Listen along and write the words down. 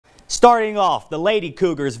Starting off, the Lady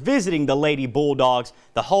Cougars visiting the Lady Bulldogs,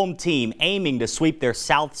 the home team aiming to sweep their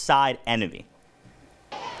South Side enemy.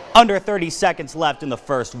 Under 30 seconds left in the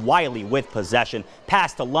first, Wiley with possession,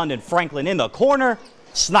 pass to London Franklin in the corner,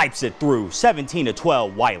 snipes it through,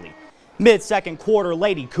 17-12 Wiley. Mid-second quarter,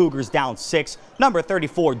 Lady Cougars down 6, number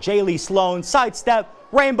 34 Jaylee Sloan, sidestep,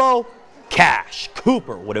 rainbow, cash.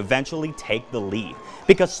 Cooper would eventually take the lead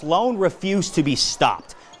because Sloan refused to be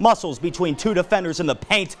stopped. Muscles between two defenders in the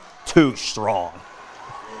paint, too strong.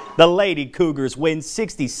 The Lady Cougars win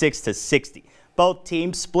 66-60. Both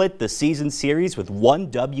teams split the season series with 1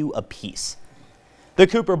 W apiece. The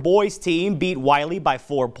Cooper boys team beat Wiley by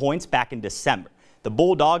 4 points back in December. The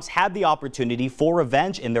Bulldogs had the opportunity for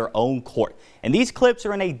revenge in their own court, and these clips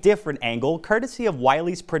are in a different angle courtesy of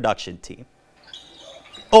Wiley's production team.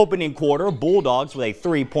 Opening quarter, Bulldogs with a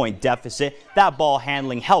 3-point deficit. That ball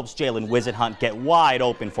handling helps Jalen Wisenhunt get wide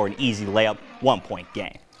open for an easy layup, 1-point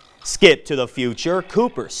game. Skip to the future,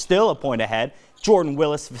 Cooper still a point ahead. Jordan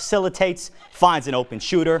Willis facilitates, finds an open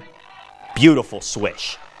shooter. Beautiful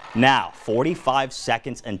swish. Now 45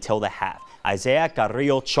 seconds until the half. Isaiah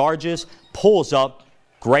Carrillo charges, pulls up,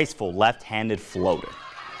 graceful left-handed floater.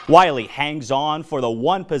 Wiley hangs on for the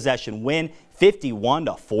one-possession win,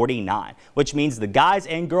 51-49, which means the guys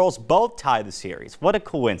and girls both tie the series. What a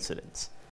coincidence.